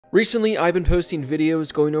Recently, I've been posting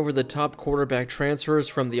videos going over the top quarterback transfers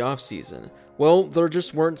from the offseason. Well, there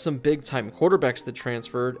just weren't some big-time quarterbacks that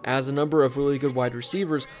transferred, as a number of really good wide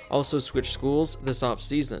receivers also switched schools this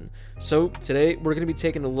offseason. So today, we're going to be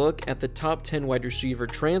taking a look at the top 10 wide receiver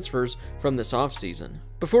transfers from this offseason.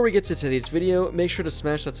 Before we get to today's video, make sure to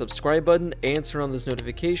smash that subscribe button and turn on those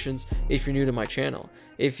notifications if you're new to my channel.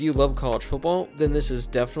 If you love college football, then this is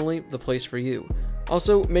definitely the place for you.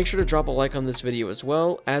 Also, make sure to drop a like on this video as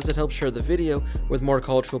well, as it helps share the video with more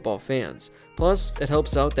college football fans. Plus, it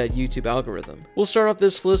helps out that YouTube algorithm. We'll start off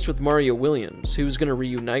this list with Mario Williams, who's going to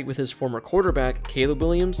reunite with his former quarterback, Caleb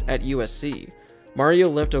Williams, at USC. Mario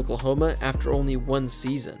left Oklahoma after only one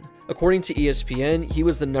season. According to ESPN, he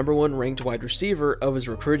was the #1 ranked wide receiver of his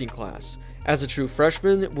recruiting class. As a true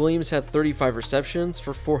freshman, Williams had 35 receptions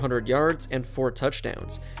for 400 yards and 4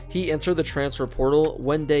 touchdowns. He entered the transfer portal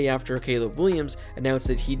one day after Caleb Williams announced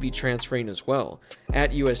that he'd be transferring as well.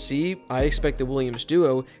 At USC, I expect the Williams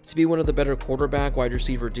duo to be one of the better quarterback-wide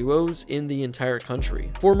receiver duos in the entire country.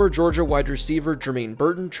 Former Georgia wide receiver Jermaine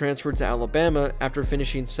Burton transferred to Alabama after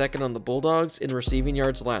finishing second on the Bulldogs in receiving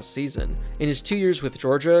yards last season. In his 2 years with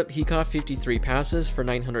Georgia, he caught 53 passes for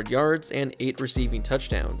 900 yards and 8 receiving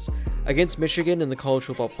touchdowns. Against Michigan in the college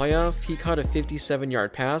football playoff, he caught a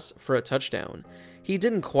 57-yard pass for a touchdown. He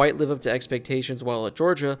didn't quite live up to expectations while at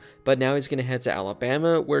Georgia, but now he's going to head to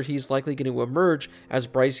Alabama, where he's likely going to emerge as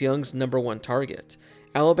Bryce Young's #1 target.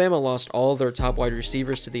 Alabama lost all their top wide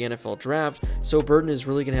receivers to the NFL draft, so Burton is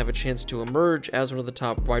really going to have a chance to emerge as one of the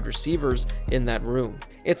top wide receivers in that room.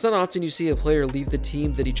 It's not often you see a player leave the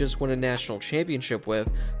team that he just won a national championship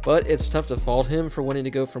with, but it's tough to fault him for wanting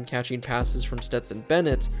to go from catching passes from Stetson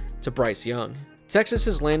Bennett to Bryce Young. Texas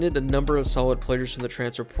has landed a number of solid players from the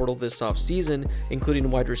transfer portal this offseason,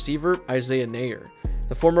 including wide receiver Isaiah Neyor.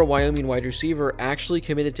 The former Wyoming wide receiver actually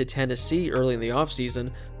committed to Tennessee early in the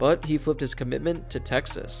offseason, but he flipped his commitment to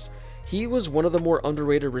Texas. He was one of the more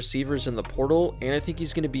underrated receivers in the portal, and I think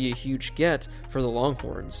he's going to be a huge get for the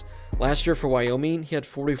Longhorns. Last year for Wyoming, he had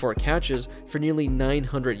 44 catches for nearly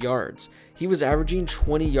 900 yards. He was averaging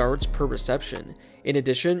 20 yards per reception. In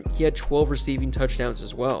addition, he had 12 receiving touchdowns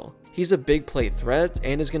as well. He's a big play threat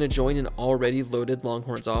and is going to join an already loaded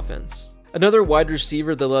Longhorns offense. Another wide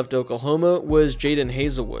receiver that left Oklahoma was Jadon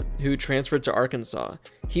Haselwood, who transferred to Arkansas.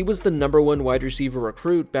 He was the #1 wide receiver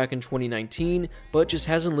recruit back in 2019, but just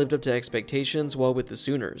hasn't lived up to expectations while with the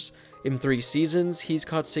Sooners. In 3 seasons, he's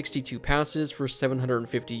caught 62 passes for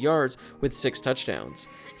 750 yards with 6 touchdowns.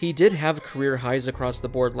 He did have career highs across the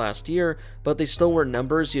board last year, but they still weren't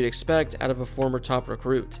numbers you'd expect out of a former top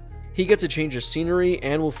recruit. He gets a change of scenery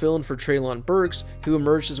and will fill in for Treylon Burks, who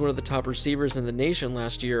emerged as one of the top receivers in the nation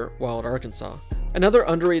last year while at Arkansas. Another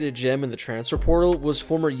underrated gem in the transfer portal was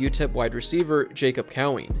former UTEP wide receiver Jacob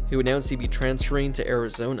Cowing, who announced he'd be transferring to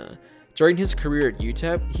Arizona. During his career at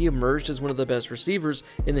UTEP, he emerged as one of the best receivers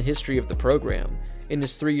in the history of the program. In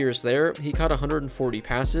his 3 years there, he caught 140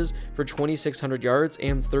 passes for 2,600 yards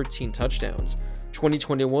and 13 touchdowns.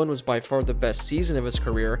 2021 was by far the best season of his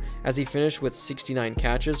career, as he finished with 69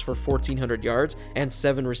 catches for 1,400 yards and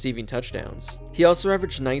 7 receiving touchdowns. He also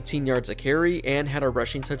averaged 19 yards a carry and had a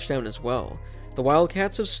rushing touchdown as well. The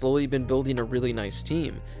Wildcats have slowly been building a really nice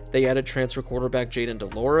team. They added transfer quarterback Jayden de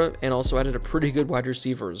Laura and also added a pretty good wide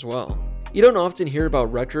receiver as well. You don't often hear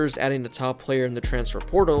about Rutgers adding a top player in the transfer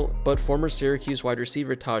portal, but former Syracuse wide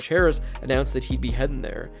receiver Taj Harris announced that he'd be heading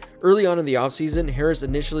there. Early on in the offseason, Harris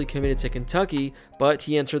initially committed to Kentucky, but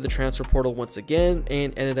he entered the transfer portal once again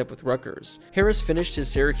and ended up with Rutgers. Harris finished his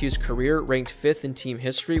Syracuse career ranked 5th in team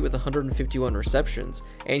history with 151 receptions,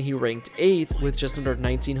 and he ranked 8th with just under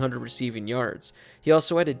 1,900 receiving yards. He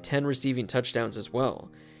also added 10 receiving touchdowns as well.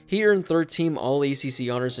 He earned 3rd team All-ACC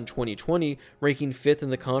honors in 2020, ranking 5th in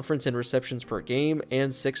the conference in receptions per game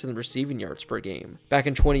and 6th in receiving yards per game. Back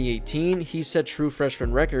in 2018, he set true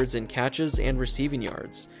freshman records in catches and receiving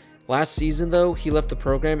yards. Last season, though, he left the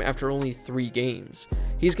program after only 3 games.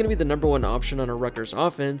 He's going to be the #1 option on a Rutgers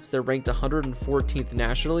offense that ranked 114th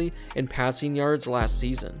nationally in passing yards last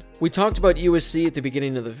season. We talked about USC at the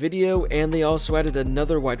beginning of the video, and they also added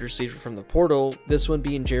another wide receiver from the portal, this one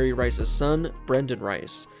being Jerry Rice's son, Brendan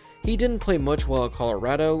Rice. He didn't play much while at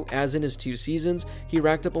Colorado, as in his 2 seasons, he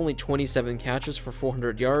racked up only 27 catches for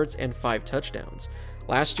 400 yards and 5 touchdowns.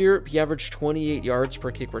 Last year, he averaged 28 yards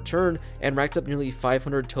per kick return and racked up nearly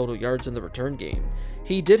 500 total yards in the return game.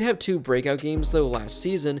 He did have 2 breakout games though last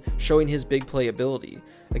season, showing his big play ability.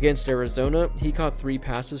 Against Arizona, he caught 3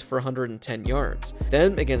 passes for 110 yards.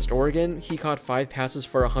 Then, against Oregon, he caught 5 passes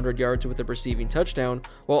for 100 yards with a receiving touchdown,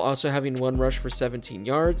 while also having 1 rush for 17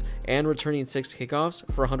 yards and returning 6 kickoffs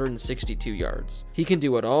for 162 yards. He can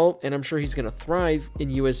do it all, and I'm sure he's going to thrive in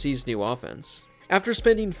USC's new offense. After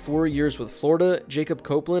spending 4 years with Florida, Jacob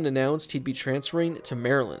Copeland announced he'd be transferring to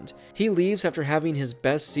Maryland. He leaves after having his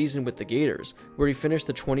best season with the Gators, where he finished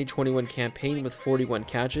the 2021 campaign with 41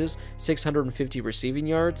 catches, 650 receiving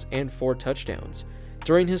yards, and 4 touchdowns.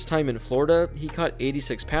 During his time in Florida, he caught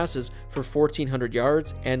 86 passes for 1,400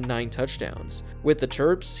 yards and 9 touchdowns. With the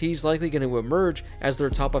Terps, he's likely going to emerge as their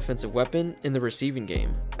top offensive weapon in the receiving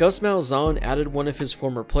game. Gus Malzahn added one of his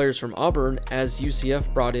former players from Auburn as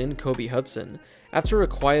UCF brought in Kobe Hudson. After a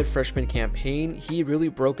quiet freshman campaign, he really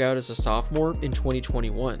broke out as a sophomore in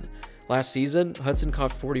 2021. Last season, Hudson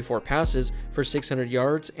caught 44 passes for 600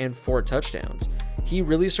 yards and 4 touchdowns. He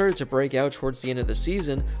really started to break out towards the end of the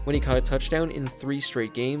season when he caught a touchdown in 3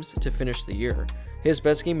 straight games to finish the year. His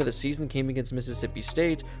best game of the season came against Mississippi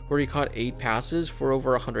State, where he caught 8 passes for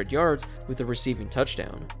over 100 yards with a receiving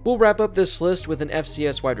touchdown. We'll wrap up this list with an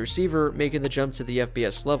FCS wide receiver making the jump to the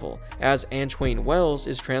FBS level, as Antwain Wells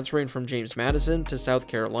is transferring from James Madison to South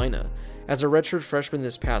Carolina. As a redshirt freshman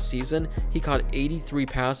this past season, he caught 83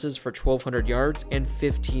 passes for 1,200 yards and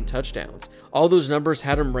 15 touchdowns. All those numbers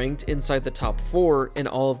had him ranked inside the top 4 in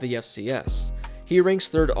all of the FCS. He ranks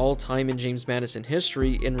 3rd all-time in James Madison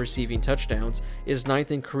history in receiving touchdowns, is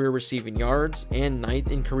 9th in career receiving yards, and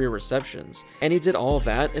 9th in career receptions. And he did all of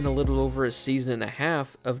that in a little over a season and a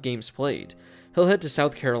half of games played. He'll head to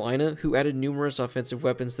South Carolina, who added numerous offensive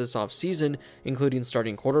weapons this offseason, including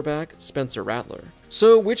starting quarterback Spencer Rattler.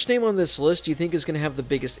 So which name on this list do you think is going to have the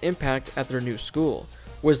biggest impact at their new school?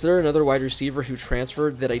 Was there another wide receiver who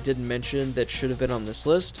transferred that I didn't mention that should have been on this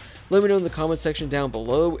list? Let me know in the comment section down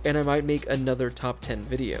below, and I might make another top 10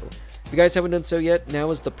 video. If you guys haven't done so yet,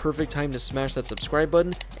 now is the perfect time to smash that subscribe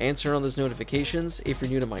button and turn on those notifications if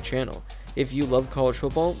you're new to my channel. If you love college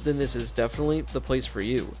football, then this is definitely the place for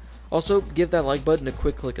you. Also, give that like button a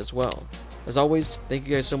quick click as well. As always, thank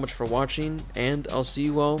you guys so much for watching, and I'll see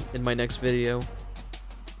you all in my next video.